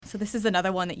So this is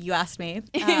another one that you asked me,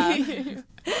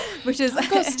 which is... Don't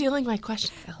go stealing my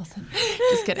questions, Allison.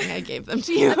 Just kidding. I gave them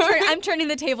to you. I'm turning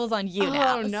the tables on you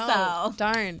now. Oh, no. So.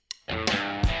 Darn.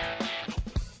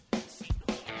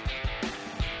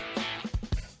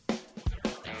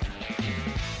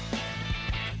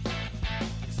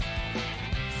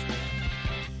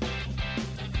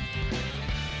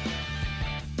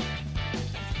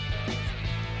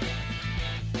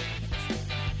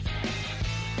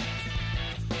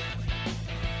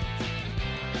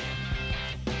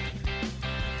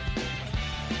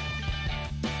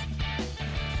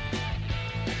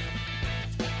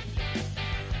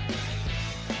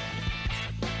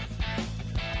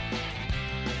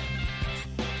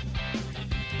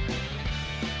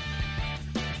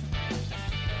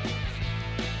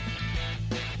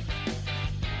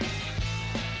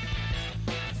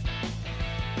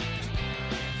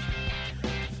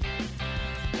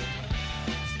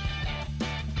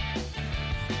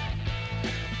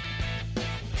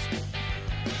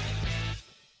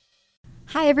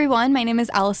 Hi, everyone. My name is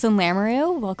Allison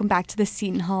Lamoureux. Welcome back to the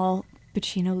Seton Hall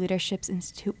Buccino Leadership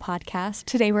Institute podcast.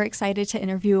 Today, we're excited to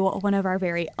interview one of our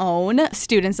very own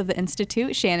students of the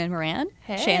Institute, Shannon Moran.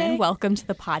 Hey. Shannon, welcome to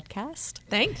the podcast.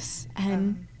 Thanks.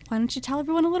 And why don't you tell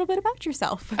everyone a little bit about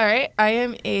yourself? All right. I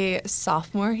am a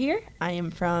sophomore here. I am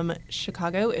from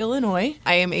Chicago, Illinois.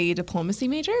 I am a diplomacy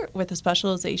major with a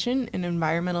specialization in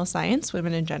environmental science,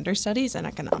 women and gender studies, and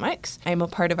economics. I am a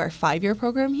part of our 5-year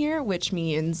program here, which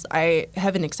means I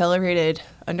have an accelerated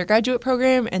undergraduate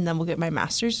program, and then we'll get my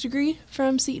master's degree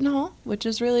from Seton Hall, which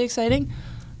is really exciting.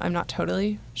 I'm not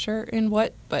totally sure in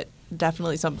what, but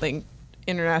definitely something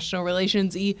international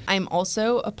relations-y. I'm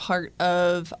also a part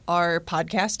of our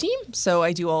podcast team, so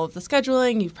I do all of the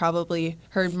scheduling. You've probably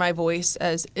heard my voice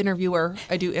as interviewer.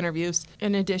 I do interviews.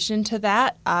 In addition to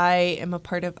that, I am a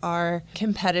part of our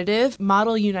competitive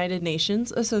Model United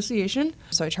Nations Association.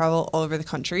 So I travel all over the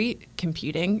country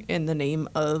competing in the name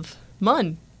of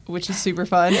MUN, which is super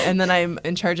fun. And then I'm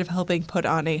in charge of helping put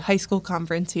on a high school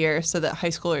conference here so that high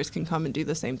schoolers can come and do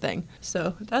the same thing.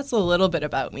 So that's a little bit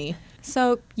about me.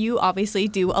 So you obviously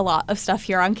do a lot of stuff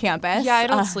here on campus. Yeah, I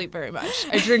don't sleep very much.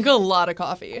 I drink a lot of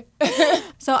coffee.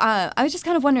 So I was just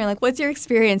kind of wondering, what's your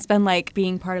experience been like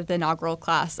being part of the inaugural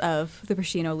class of the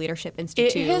Buccino Leadership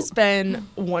Institute? It has been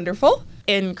wonderful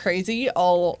and crazy,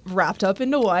 all wrapped up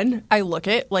into one. I look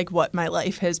at what my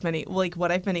life has been,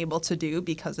 what I've been able to do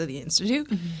because of the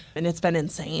Institute, and it's been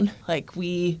insane.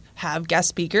 We have guest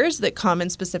speakers that come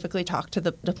and specifically talk to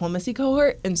the diplomacy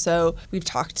cohort, and so we've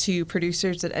talked to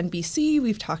producers at NBC,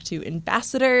 we've talked to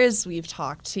ambassadors, we've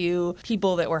talked to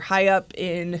people that were high up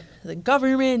in the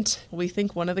government. We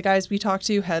think one of the guys we talked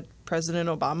to had President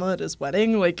Obama at his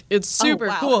wedding. It's super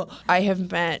cool. I have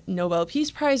met Nobel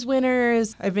Peace Prize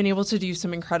winners. I've been able to do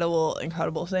some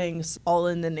incredible things, all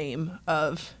in the name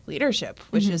of leadership,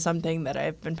 which is something that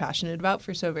I've been passionate about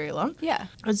for so very long. Yeah.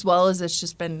 As well as it's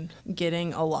just been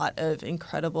getting a lot of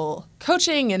incredible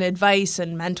coaching and advice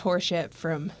and mentorship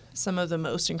from some of the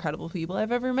most incredible people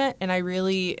I've ever met. And I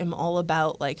really am all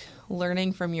about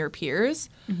learning from your peers.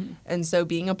 And so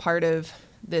being a part of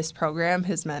this program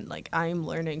has meant I'm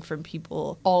learning from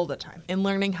people all the time and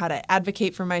learning how to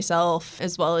advocate for myself,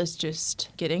 as well as just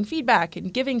getting feedback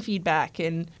and giving feedback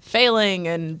and failing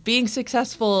and being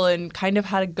successful and kind of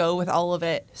how to go with all of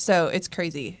it. So it's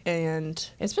crazy. And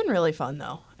it's been really fun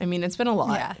though. I mean, it's been a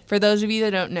lot. Yeah. For those of you that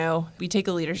don't know, we take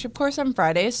a leadership course on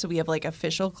Fridays, so we have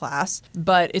official class,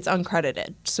 but it's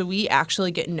uncredited. So we actually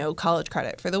get no college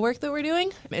credit for the work that we're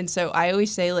doing. And so I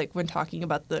always say, when talking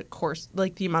about the course,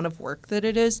 the amount of work that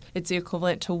it is, it's the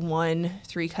equivalent to 1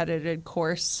 3-credited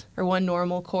course or 1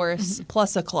 normal course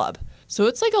plus a club. So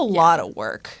it's a lot of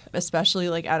work, especially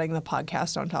adding the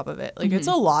podcast on top of it. It's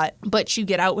a lot, but you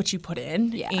get out what you put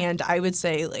in. Yeah. And I would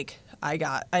say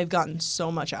I've gotten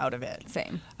so much out of it.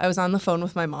 Same. I was on the phone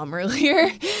with my mom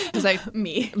earlier because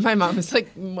my mom is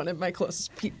one of my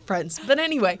closest friends. But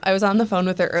anyway, I was on the phone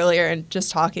with her earlier and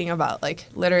just talking about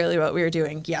literally what we were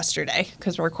doing yesterday,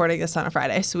 because we're recording this on a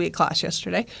Friday. So we had class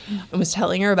yesterday and was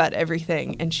telling her about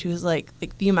everything. And she was like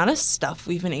the amount of stuff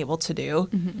we've been able to do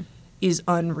is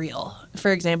unreal.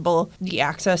 For example, the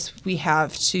access we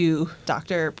have to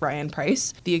Dr. Brian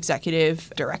Price, the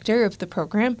executive director of the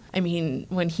program. I mean,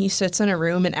 when he sits in a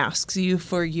room and asks you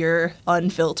for your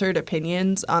unfiltered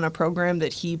opinions on a program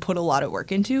that he put a lot of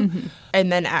work into,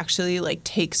 and then actually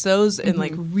takes those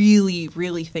and really,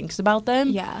 really thinks about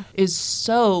them, is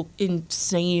so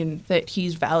insane that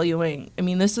he's valuing. I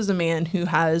mean, this is a man who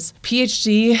has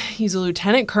PhD, he's a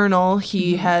lieutenant colonel,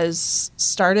 he has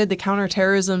started the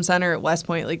Counterterrorism Center trainer at West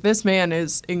Point. Like, this man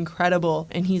is incredible,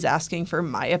 and he's asking for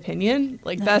my opinion.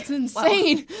 Like, that's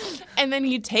insane. Wow. And then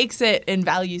he takes it and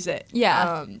values it.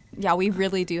 Yeah. Yeah, we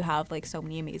really do have like so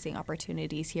many amazing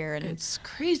opportunities here, and it's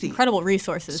crazy. Incredible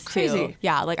resources too.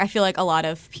 Yeah, like I feel like a lot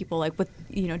of people, like with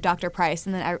Dr. Price,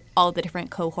 and then all the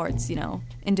different cohorts,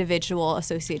 individual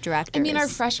associate directors. I mean, our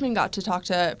freshmen got to talk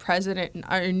to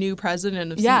our new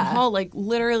president of Seton Hall, like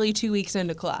literally 2 weeks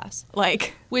into class,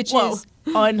 which is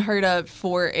unheard of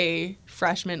for a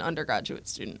freshman undergraduate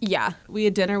student. Yeah. We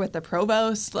had dinner with the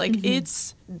provost. Like,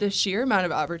 it's the sheer amount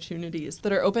of opportunities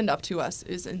that are opened up to us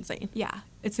is insane. Yeah,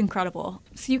 it's incredible.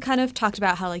 So you kind of talked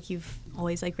about how, like, you've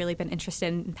always, like, really been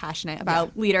interested and passionate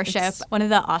about leadership. One of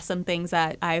the awesome things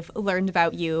that I've learned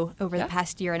about you over the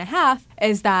past year and a half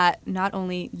is that not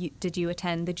only did you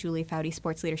attend the Julie Foudy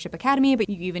Sports Leadership Academy, but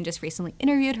you even just recently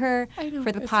interviewed her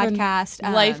for the podcast.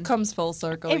 Life comes full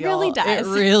circle, It really does.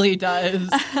 It really does.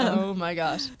 Oh, my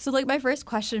gosh. So, like, my first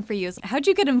question for you is, how'd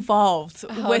you get involved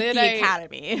with the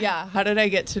Academy? Yeah. How did I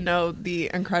get to know the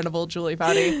incredible Julie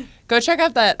Foudy? Go check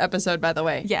out that episode, by the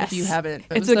way, if you haven't.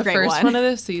 It was the first one of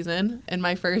this season and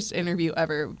my first interview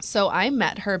ever. So I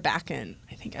met her back in,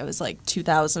 I think I was like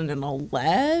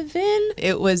 2011.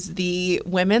 It was the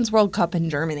Women's World Cup in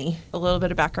Germany. A little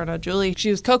bit of background on Julie.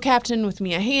 She was co-captain with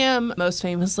Mia Hamm, most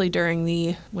famously during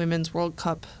the Women's World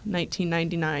Cup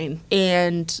 1999.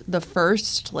 And the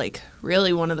first,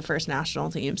 really one of the first national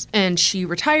teams. And she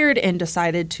retired and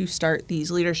decided to start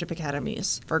these leadership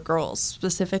academies for girls,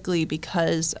 specifically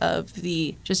because of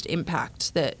the just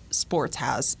impact that sports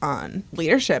has on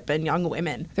leadership and young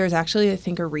women. There's actually, I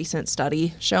think, a recent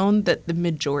study shown that the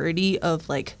majority of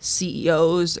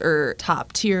CEOs or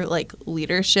top tier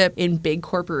leadership in big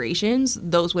corporations,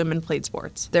 those women played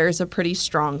sports. There's a pretty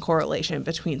strong correlation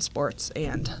between sports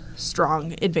and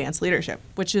strong advanced leadership,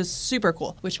 which is super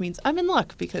cool, which means I'm in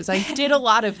luck because I did a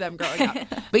lot of them growing up.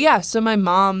 But yeah, so my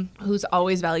mom, who's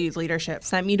always valued leadership,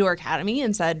 sent me to her academy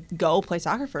and said, go play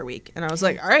soccer for a week. And I was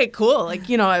like, all right, cool.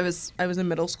 I was in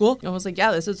middle school. I was like,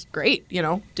 yeah, this is great.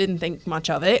 Didn't think much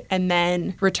of it. And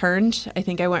then returned. I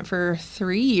think I went for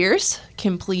 3 years,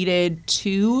 completed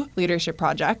 2 leadership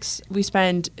projects. We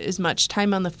spent as much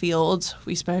time on the field.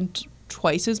 We spent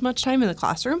twice as much time in the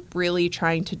classroom, really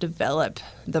trying to develop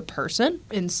the person.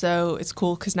 And so it's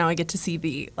cool because now I get to see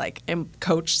the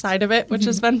coach side of it, which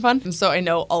has been fun. And so I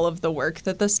know all of the work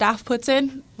that the staff puts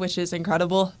in, which is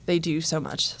incredible. They do so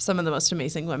much. Some of the most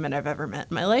amazing women I've ever met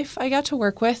in my life I got to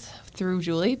work with through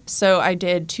Julie. So I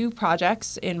did 2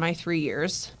 projects in my 3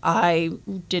 years. I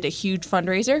did a huge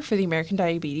fundraiser for the American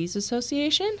Diabetes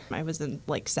Association. I was in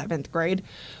 7th grade,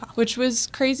 which was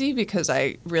crazy because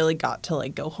I really got to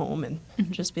go home and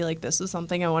just be like, this is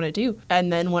something I want to do.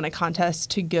 And then won a contest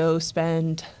to go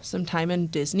spend some time in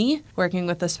Disney working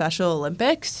with the Special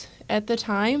Olympics at the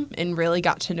time, and really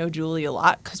got to know Julie a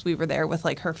lot because we were there with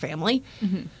her family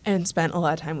and spent a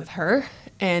lot of time with her.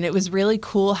 And it was really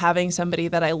cool having somebody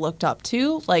that I looked up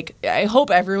to. I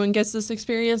hope everyone gets this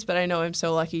experience, but I know I'm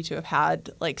so lucky to have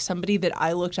had somebody that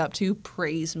I looked up to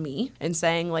praise me and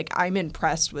saying I'm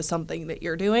impressed with something that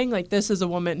you're doing. This is a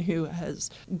woman who has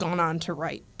gone on to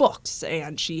write books,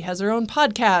 and she has her own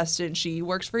podcast, and she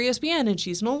works for ESPN, and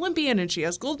she's an Olympian, and she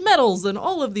has gold medals and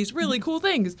all of these really cool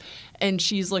things. And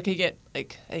she's looking at I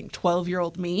think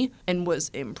 12-year-old me and was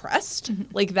impressed.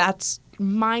 That's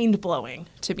mind-blowing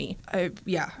to me.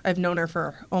 I've known her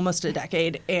for almost a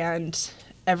decade, and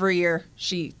every year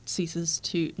she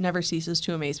never ceases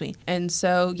to amaze me. And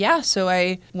so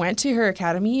I went to her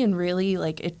academy, and really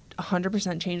it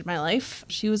 100% changed my life.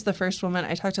 She was the first woman.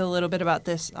 I talked a little bit about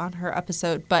this on her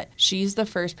episode, but she's the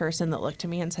first person that looked at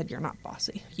me and said, you're not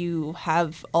bossy. You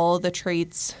have all the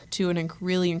traits to a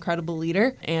really incredible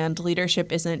leader, and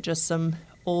leadership isn't just some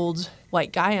old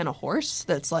white guy on a horse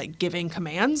that's giving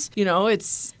commands.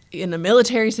 It's in a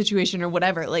military situation or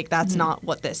whatever. That's not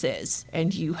what this is.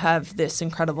 And you have this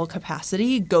incredible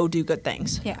capacity. Go do good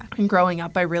things. Yeah. And growing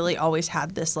up, I really always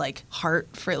had this heart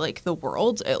for the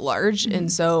world at large.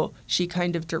 And so she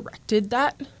kind of directed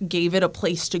that, gave it a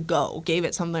place to go, gave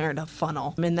it somewhere to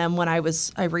funnel. And then when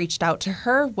I reached out to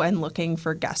her when looking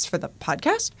for guests for the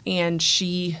podcast, and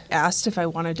she asked if I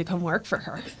wanted to come work for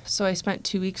her. So I spent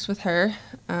 2 weeks with her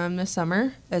this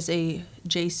summer as a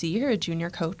JC, or a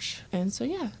junior coach. And so,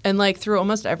 yeah. And through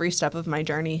almost every step of my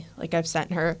journey, I've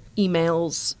sent her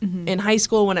emails in high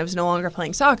school when I was no longer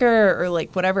playing soccer or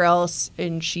whatever else.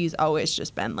 And she's always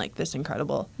just been this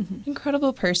incredible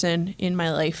person in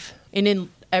my life and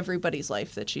in everybody's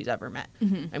life that she's ever met.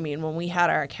 I mean, when we had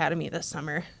our academy this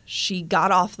summer, she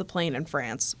got off the plane in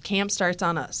France. Camp starts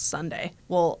on a Sunday.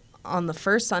 Well, on the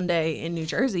first Sunday in New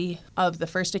Jersey of the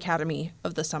first academy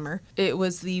of the summer, it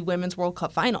was the Women's World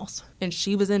Cup finals. And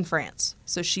she was in France.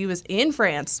 So she was in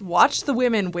France, watched the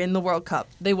women win the World Cup.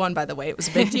 They won, by the way. It was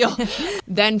a big deal.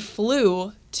 Then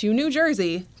flew to New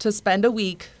Jersey to spend a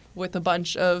week with a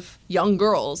bunch of young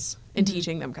girls and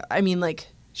teaching them. I mean, like,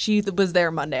 she was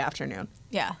there Monday afternoon.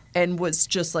 Yeah. And was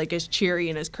just, like, as cheery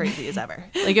and as crazy as ever.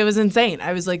 Like, it was insane.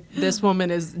 I was like, this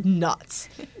woman is nuts.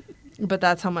 But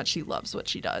that's how much she loves what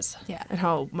she does. Yeah. And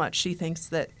how much she thinks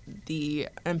that the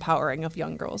empowering of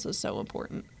young girls is so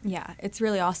important. Yeah, it's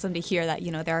really awesome to hear that,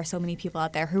 there are so many people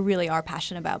out there who really are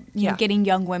passionate about Yeah. getting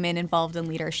young women involved in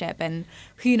leadership and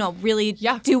who, really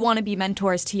do want to be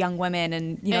mentors to young women.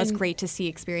 And, it's great to see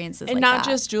experiences like that. And not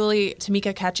just Julie,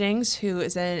 Tamika Catchings, who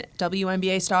is a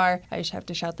WNBA star. I just have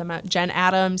to shout them out. Jen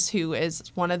Adams, who is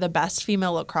one of the best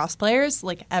female lacrosse players,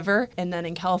 like, ever. And then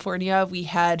in California, we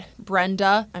had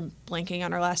Brenda. I'm blanking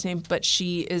on her last name, but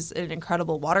she is an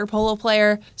incredible water polo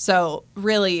player. So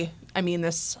really, I mean,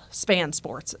 this spans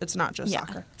sports. It's not just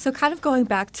soccer. So kind of going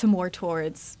back to more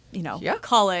towards,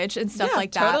 college and stuff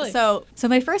like that. Totally. So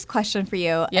my first question for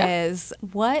you is,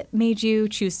 what made you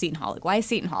choose Seton Hall? Like, why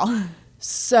Seton Hall?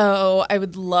 So I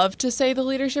would love to say the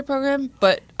leadership program,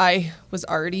 but I was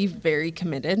already very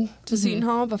committed to Seton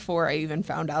Hall before I even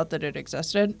found out that it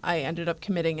existed. I ended up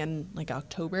committing in like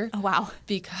October. Oh, wow.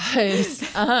 Because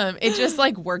it just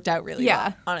like worked out really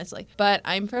well, honestly. But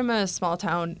I'm from a small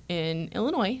town in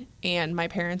Illinois, and my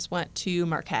parents went to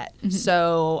Marquette.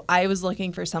 So I was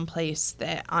looking for some place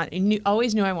that I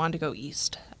always knew I wanted to go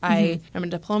east. I'm a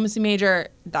diplomacy major.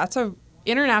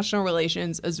 International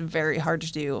relations is very hard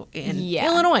to do in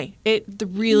Illinois.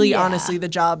 Honestly, the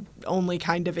job only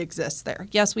kind of exists there.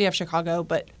 Yes, we have Chicago,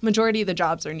 but majority of the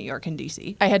jobs are New York and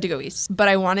DC. I had to go east, but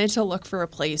I wanted to look for a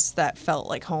place that felt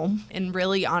like home. And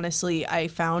really, honestly, I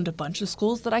found a bunch of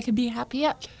schools that I could be happy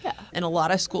at. Yeah. And a lot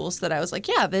of schools that I was like,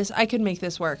 I could make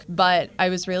this work. But I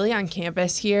was really on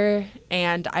campus here,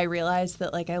 and I realized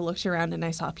that, like, I looked around and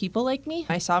I saw people like me.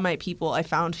 I saw my people. I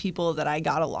found people that I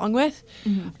got along with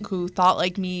who thought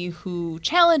like me, who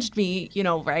challenged me,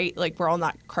 right? Like, we're all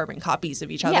not carbon copies of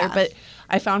each other, but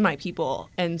I found my people.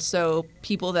 And so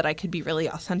people that I could be really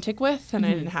authentic with, and I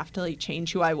didn't have to like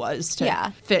change who I was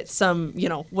to fit some,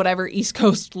 whatever East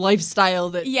Coast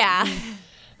lifestyle that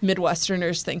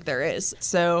Midwesterners think there is.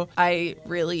 So I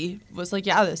really was like,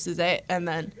 this is it. And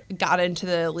then got into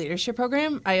the leadership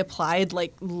program. I applied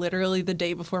like literally the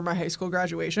day before my high school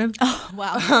graduation. Oh,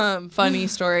 wow. Funny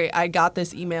story. I got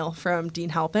this email from Dean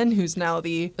Halpin, who's now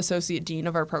the associate dean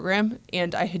of our program.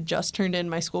 And I had just turned in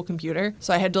my school computer.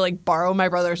 So I had to like borrow my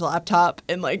brother's laptop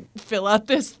and like fill out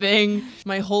this thing.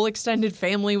 My whole extended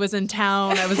family was in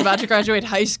town. I was about to graduate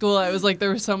high school. I was like,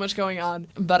 there was so much going on.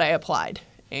 But I applied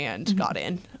and got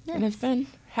in. And I've been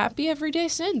happy every day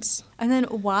since. And then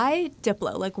why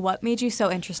Diplo? Like, what made you so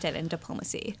interested in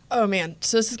diplomacy? Oh, man.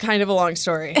 So this is kind of a long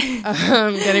story.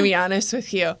 I'm going to be honest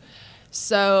with you.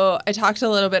 So I talked a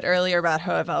little bit earlier about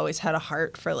how I've always had a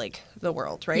heart for, like, the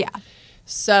world, right? Yeah.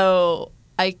 So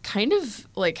I kind of,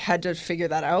 like, had to figure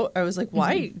that out. I was like,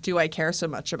 why do I care so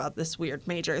much about this weird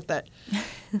major that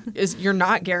you're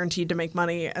not guaranteed to make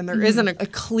money, and there isn't a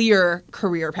clear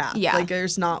career path. Yeah. Like,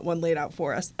 there's not one laid out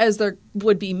for us, as there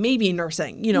would be maybe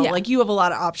nursing. Like, you have a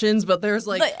lot of options, but there's,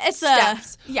 like, it's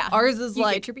steps. Ours is you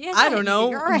like, get your BSN, I don't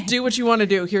know, do what you want to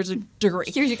do. Here's a degree.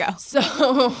 Here you go.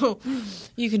 So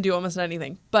you can do almost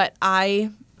anything. But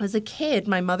as a kid,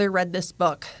 my mother read this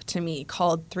book to me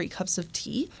called 3 Cups of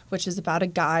Tea, which is about a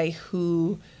guy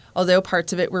who, although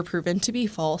parts of it were proven to be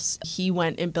false, he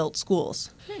went and built schools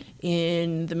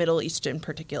in the Middle East in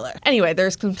particular. Anyway,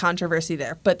 there's some controversy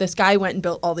there, but this guy went and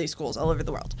built all these schools all over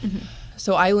the world.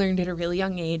 So I learned at a really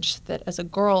young age that as a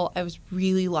girl, I was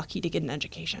really lucky to get an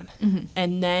education.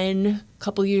 And then a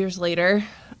couple years later,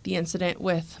 the incident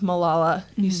with Malala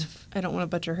Yousaf, I don't want to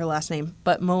butcher her last name,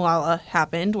 but Malala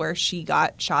happened where she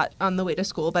got shot on the way to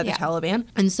school by the Taliban.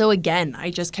 And so again,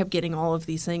 I just kept getting all of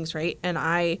these things, right? And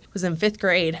I was in 5th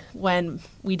grade when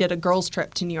we did a girls'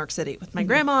 trip to New York City with my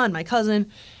grandma and my cousin.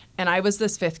 And I was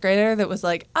this 5th grader that was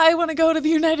like, I want to go to the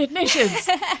United Nations.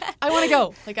 I want to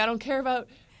go. Like, I don't care about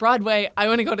Broadway. I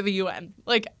want to go to the UN.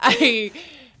 Like,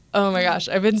 oh my gosh,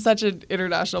 I've been such an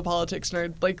international politics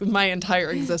nerd, like, my entire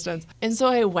existence. And so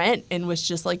I went and was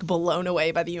just, like, blown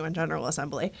away by the UN General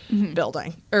Assembly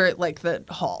building, or, like, the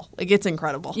hall. Like, it's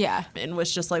incredible. Yeah. And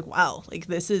was just like, wow, like,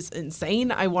 this is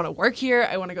insane. I want to work here.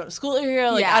 I want to go to school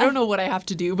here. Like, I don't know what I have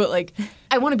to do, but, like,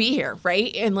 I want to be here,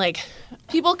 right? And, like,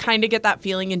 people kind of get that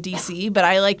feeling in D.C., but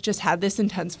I, like, just had this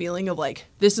intense feeling of, like,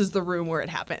 this is the room where it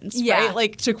happens, Yeah. right?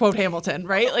 Like, to quote Hamilton,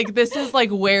 right? Like, this is like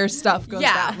where stuff goes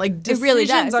Yeah. down. Like, It decisions really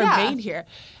does, are yeah. made here.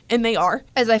 And they are.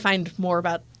 As I find more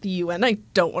about the UN, I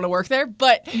don't want to work there,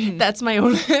 but that's my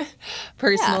own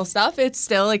personal Yeah. stuff. It's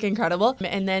still like incredible.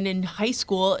 And then in high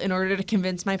school, in order to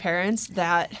convince my parents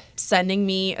that sending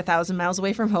me 1,000 miles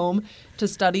away from home to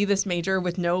study this major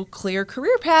with no clear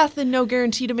career path and no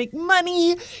guarantee to make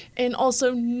money and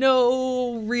also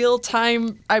no real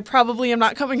time, I probably am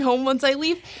not coming home once I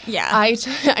leave. Yeah.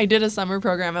 I did a summer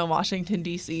program in Washington,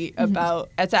 D.C.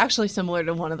 about, it's actually similar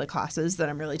to one of the classes that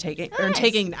I'm really taking, or Nice.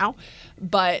 taking now.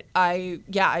 But I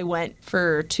went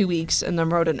for 2 weeks and then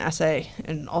wrote an essay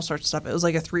and all sorts of stuff. It was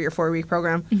like a 3 or 4 week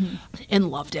program and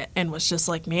loved it and was just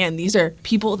like, man, these are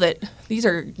people these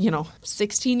are,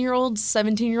 16-year-olds,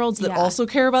 17-year-olds that Yeah. also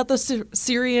care about the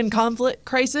Syrian conflict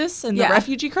crisis and the Yeah.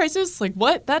 refugee crisis. Like,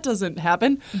 what? That doesn't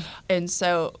happen. And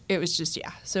so it was just,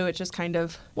 so it just kind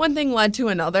of, one thing led to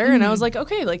another. And I was like,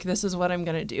 okay, like, this is what I'm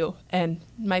going to do. And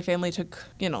my family took,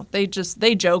 they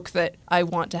joke that I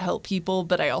want to help people,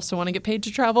 but I also want to get paid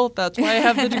to travel. That's why I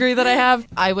have the degree that I have.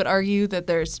 I would argue that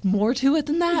there's more to it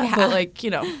than that. Yeah. But, like,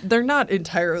 they're not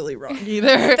entirely wrong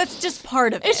either. That's just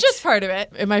part of it. It's just part of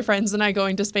it. And my friends and I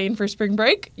going to Spain for spring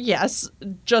break? Yes.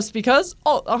 Just because?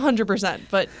 Oh, 100%.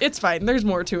 But it's fine. There's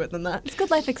more to it than that. It's good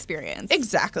life experience.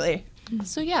 Exactly.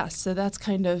 So that's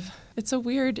kind of, it's a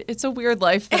weird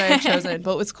life that I've chosen.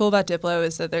 But what's cool about Diplo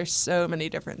is that there's so many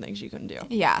different things you can do.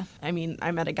 Yeah. I mean,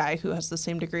 I met a guy who has the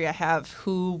same degree I have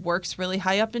who works really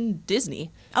high up in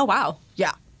Disney. Oh, wow.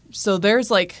 Yeah. So there's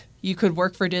like, you could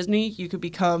work for Disney, you could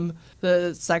become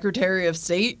the Secretary of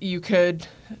State, you could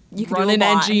run do a an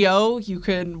lot. NGO, you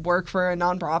could work for a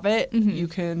nonprofit, you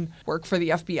can work for the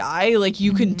FBI, like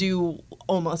you can do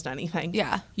almost anything.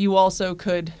 Yeah. You also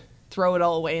could throw it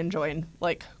all away and join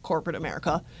like corporate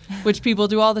America, which people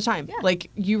do all the time. Yeah.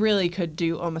 Like you really could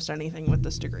do almost anything with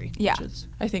this degree. Yeah. Which is,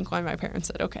 I think, why my parents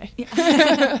said okay.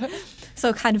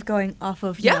 So kind of going off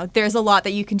of, Yeah. there's a lot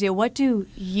that you can do. What do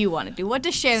you want to do? What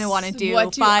does Shannon want to do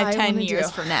What do 5, I 10 wanna years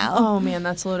do? from now? Oh man,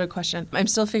 that's a loaded question. I'm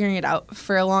still figuring it out.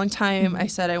 For a long time, I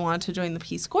said I wanted to join the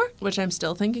Peace Corps, which I'm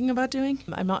still thinking about doing.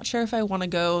 I'm not sure if I want to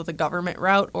go the government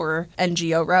route or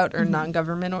NGO route or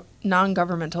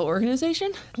non-governmental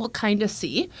organization. We'll kind of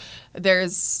see.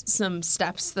 There's some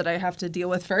steps that I have to deal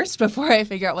with first before I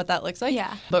figure out what that looks like.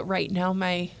 Yeah. But right now,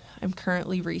 I'm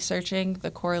currently researching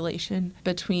the correlation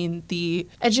between the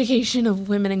education of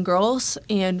women and girls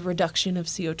and reduction of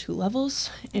CO2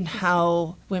 levels and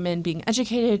how women being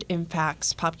educated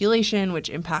impacts population, which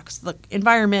impacts the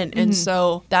environment. And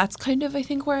so that's kind of, I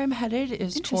think, where I'm headed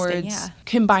is Interesting, towards yeah.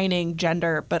 combining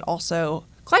gender, but also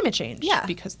climate change. Yeah.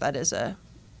 Because that is a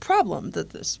problem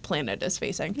that this planet is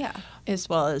facing. Yeah. As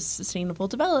well as sustainable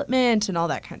development and all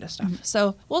that kind of stuff.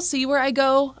 So we'll see where I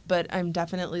go, but I'm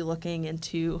definitely looking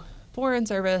into foreign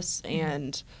service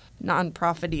and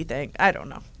nonprofit-y thing. I don't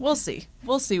know. We'll see.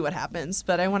 We'll see what happens.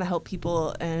 But I want to help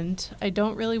people, and I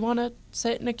don't really want to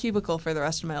sit in a cubicle for the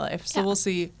rest of my life. So Yeah. we'll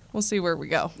see. We'll see where we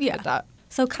go with that.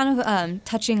 So kind of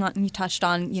touching on, you touched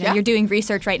on, Yeah. you're doing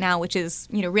research right now, which is,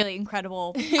 really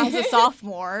incredible as a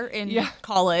sophomore in Yeah.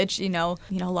 college. A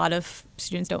lot of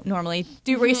students don't normally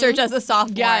do research as a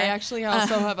sophomore. Yeah, I actually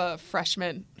also have a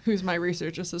freshman who's my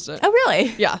research assistant. Oh,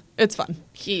 really? Yeah, it's fun.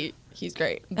 He's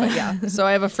great. But yeah, so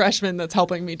I have a freshman that's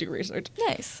helping me do research.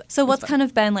 Nice. So what's fun. kind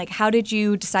of been like, how did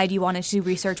you decide you wanted to do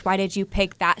research? Why did you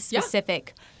pick that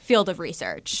specific field of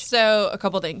research? So a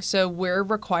couple things. So we're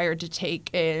required to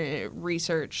take a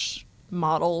research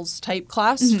models type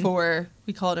class for,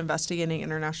 we call it investigating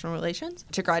international relations,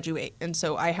 to graduate. And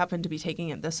so I happen to be taking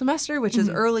it this semester, which is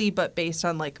early, but based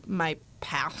on like my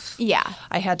path. Yeah.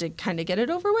 I had to kind of get it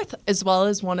over with, as well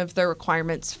as one of the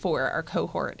requirements for our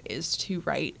cohort is to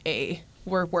write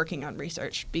we're working on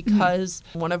research because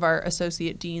one of our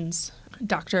associate deans,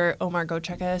 Dr. Omar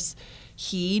Gochekas,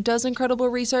 he does incredible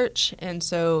research. And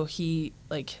so he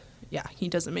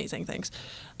does amazing things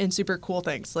and super cool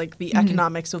things, like the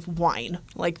economics of wine.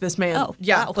 Like this man,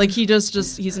 wow. like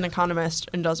he's an economist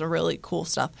and does a really cool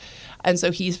stuff. And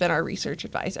so he's been our research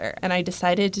advisor. And I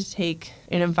decided to take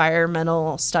an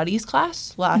environmental studies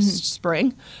class last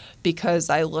spring because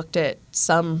I looked at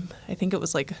I think it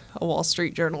was like a Wall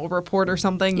Street Journal report or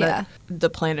something that the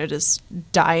planet is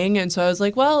dying. And so I was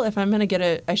like, well, if I'm going to get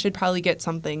it, I should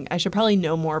probably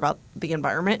know more about the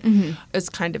environment as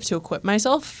kind of to equip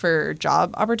myself for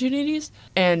job opportunities.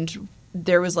 And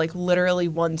there was like literally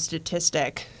one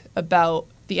statistic about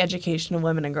the education of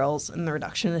women and girls and the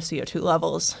reduction of CO2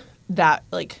 levels that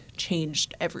like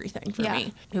changed everything for Yeah.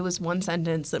 me. It was one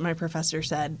sentence that my professor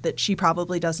said that she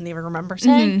probably doesn't even remember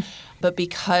saying. But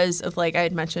because of, like I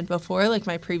had mentioned before, like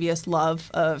my previous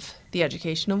love of the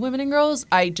education of women and girls,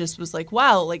 I just was like,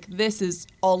 wow, like this is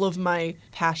all of my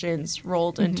passions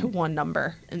rolled into one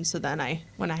number. And so then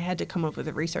when I had to come up with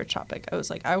a research topic, I was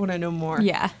like, I want to know more.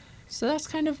 Yeah. So that's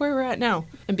kind of where we're at now.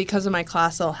 And because of my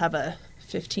class, I'll have a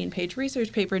 15-page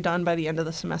research paper done by the end of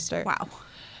the semester. Wow.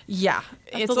 Yeah,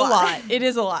 That's it's a a lot. lot. It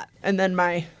is a lot. And then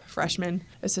my freshman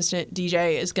assistant,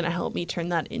 DJ, is going to help me turn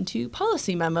that into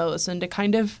policy memos and to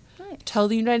kind of tell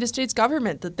the United States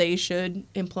government that they should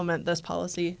implement this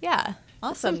policy. Yeah.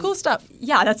 Awesome. Some cool stuff.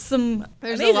 Yeah, that's some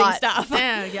There's amazing a lot. stuff.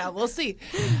 Yeah, we'll see.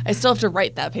 I still have to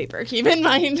write that paper. Keep in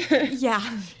mind. Yeah.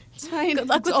 It's fine. Good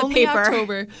luck It's with the only paper.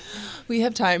 October. We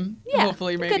have time. Yeah,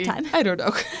 Hopefully, good maybe. time. I don't know.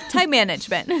 Time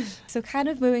management. So kind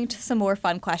of moving to some more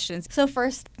fun questions. So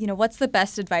first, what's the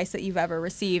best advice that you've ever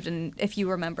received? And if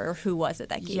you remember, who was it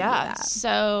that gave you that?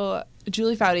 So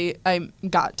Julie Foudy, I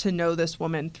got to know this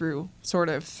woman through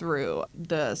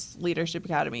the Leadership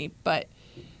Academy, but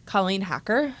Colleen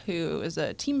Hacker, who is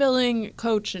a team building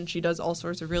coach, and she does all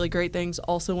sorts of really great things,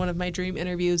 also one of my dream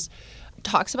interviews,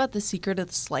 talks about the secret of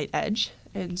the slight edge.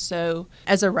 And so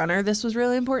as a runner, this was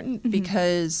really important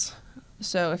because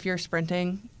so if you're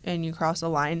sprinting and you cross a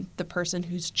line, the person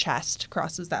whose chest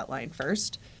crosses that line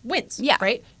first wins. Yeah.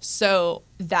 Right? So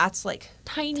that's like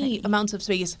tiny amounts of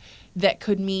space that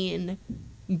could mean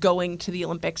going to the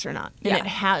Olympics or not. And Yeah. it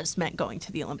has meant going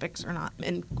to the Olympics or not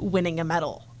and winning a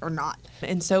medal or not.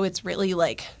 And so it's really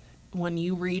like when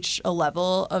you reach a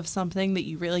level of something that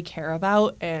you really care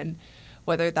about, and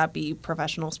whether that be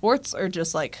professional sports or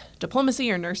just like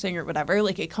diplomacy or nursing or whatever,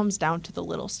 like it comes down to the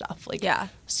little stuff. Like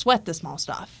sweat the small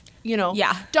stuff.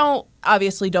 Yeah. Don't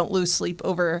lose sleep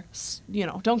over,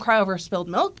 don't cry over spilled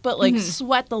milk, but like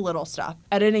sweat the little stuff.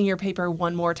 Editing your paper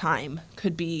one more time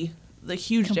could be the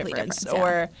huge Complete difference.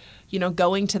 difference, yeah. Or,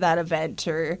 going to that event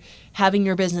or having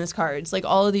your business cards. Like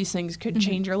all of these things could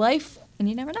change your life And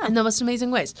you never know. in the most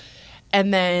amazing ways.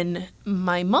 And then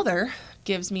my mother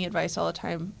gives me advice all the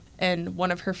time. And one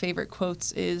of her favorite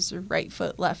quotes is right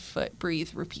foot, left foot,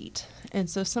 breathe, repeat. And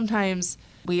so sometimes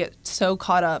we get so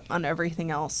caught up on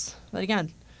everything else that,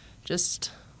 again,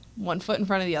 just one foot in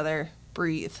front of the other,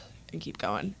 breathe, and keep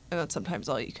going. And that's sometimes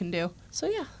all you can do. So,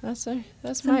 yeah, that's Some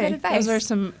good advice. those are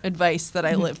some advice that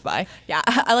I live by. Yeah,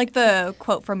 I like the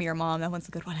quote from your mom. That one's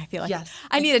a good one. I feel like Yes.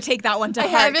 I need to take that one to I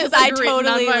heart have it because I written on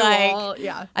totally my wall.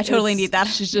 Yeah, I totally need that.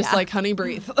 She's just Yeah. like, honey,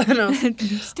 breathe. And I'm like,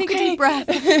 Just take a okay. deep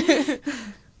breath.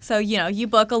 So, you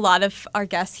book a lot of our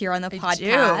guests here on the I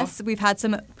podcast. We've had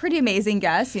some pretty amazing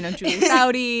guests, Julie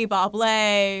Foudy, Bob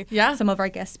Lay, Yeah. some of our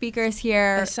guest speakers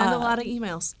here. I send a lot of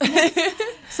emails.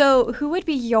 So who would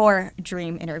be your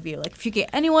dream interview? Like if you get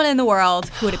anyone in the world,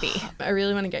 who would it be? I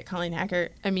really want to get Colleen Hacker.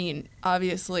 I mean,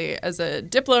 obviously, as a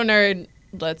Diplo nerd,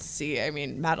 let's see. I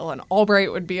mean, Madeleine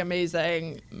Albright would be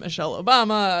amazing. Michelle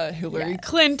Obama, Hillary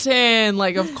Clinton,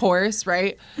 like, of course,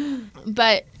 right?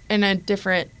 But in a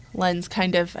different lens,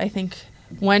 kind of, I think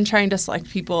when trying to select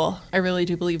people, I really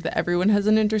do believe that everyone has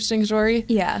an interesting story.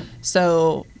 Yeah.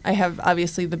 So I have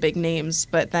obviously the big names,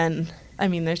 but then, I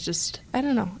mean, there's just, I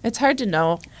don't know. It's hard to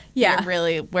know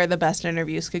really where the best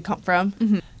interviews could come from.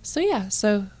 Mm-hmm. So, yeah.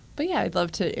 But yeah, I'd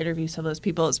love to interview some of those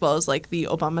people as well as like the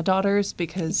Obama daughters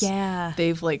because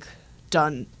they've like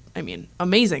done, I mean,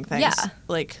 amazing things. Yeah.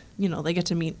 Like, they get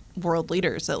to meet world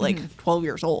leaders at like 12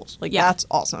 years old. Like, that's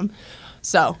awesome.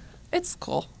 So it's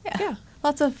cool. Yeah.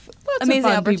 Lots of Lots amazing of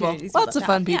fun opportunities. people. Lots of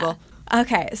fun people. Yeah.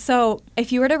 Okay, so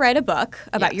if you were to write a book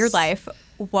about your life,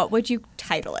 what would you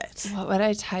title it? What would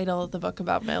I title the book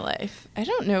about my life? I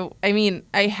don't know. I mean,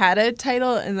 I had a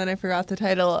title and then I forgot the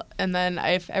title. And then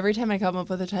every time I come up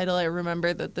with a title, I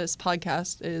remember that this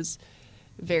podcast is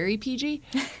very PG.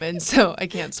 And so I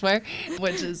can't swear,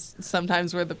 which is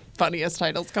sometimes where the funniest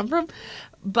titles come from.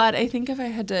 But I think if I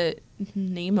had to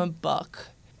name a book,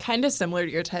 kind of similar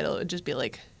to your title, it would just be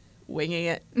like Winging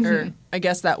It. Or I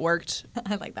guess that worked.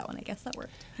 I like that one. I guess that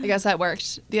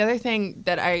worked. The other thing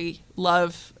that I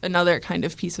love, another kind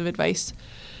of piece of advice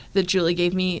that Julie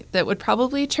gave me that would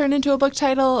probably turn into a book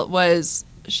title was,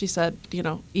 she said,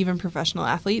 even professional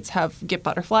athletes get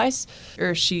butterflies.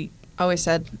 Or she always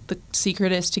said the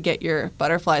secret is to get your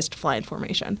butterflies to fly in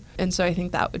formation. And so I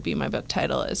think that would be my book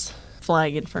title, is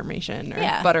Flying in Formation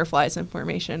or Butterflies in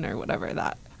Formation or whatever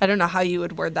that. I don't know how you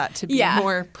would word that to be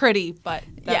more pretty, but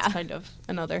that's kind of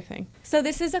another thing. So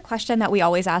this is a question that we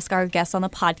always ask our guests on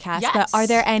the podcast. Yes. But are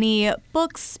there any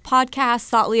books, podcasts,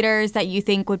 thought leaders that you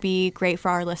think would be great for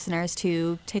our listeners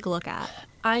to take a look at?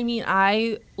 I mean,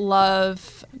 I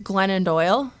love Glennon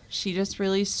Doyle. She just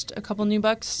released a couple new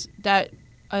books that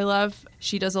I love.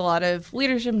 She does a lot of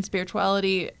leadership and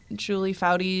spirituality. Julie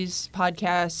Foudy's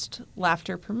podcast,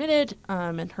 Laughter Permitted,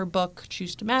 and her book,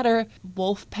 Choose to Matter.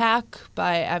 Wolf Pack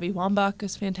by Abby Wambach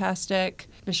is fantastic.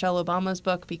 Michelle Obama's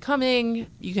book, Becoming.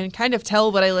 You can kind of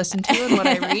tell what I listen to and what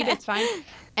I read. It's fine.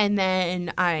 And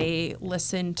then I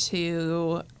listen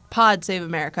to Pod Save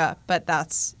America, but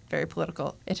that's very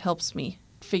political. It helps me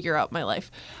figure out my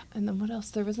life. And then what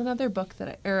else? There was another book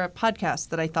or a podcast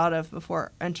that I thought of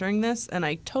before entering this, and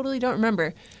I totally don't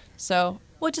remember. So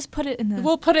we'll just put it in the...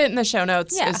 We'll put it in the show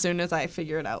notes as soon as I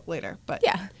figure it out later. But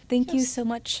yeah. Thank you so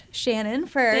much, Shannon,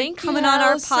 for coming on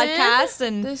our podcast.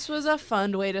 And this was a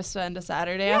fun way to spend a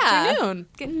Saturday afternoon.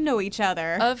 Getting to know each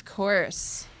other. Of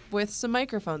course. With some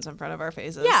microphones in front of our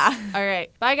faces. Yeah. All right.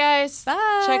 Bye, guys.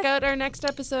 Bye. Check out our next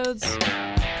episodes.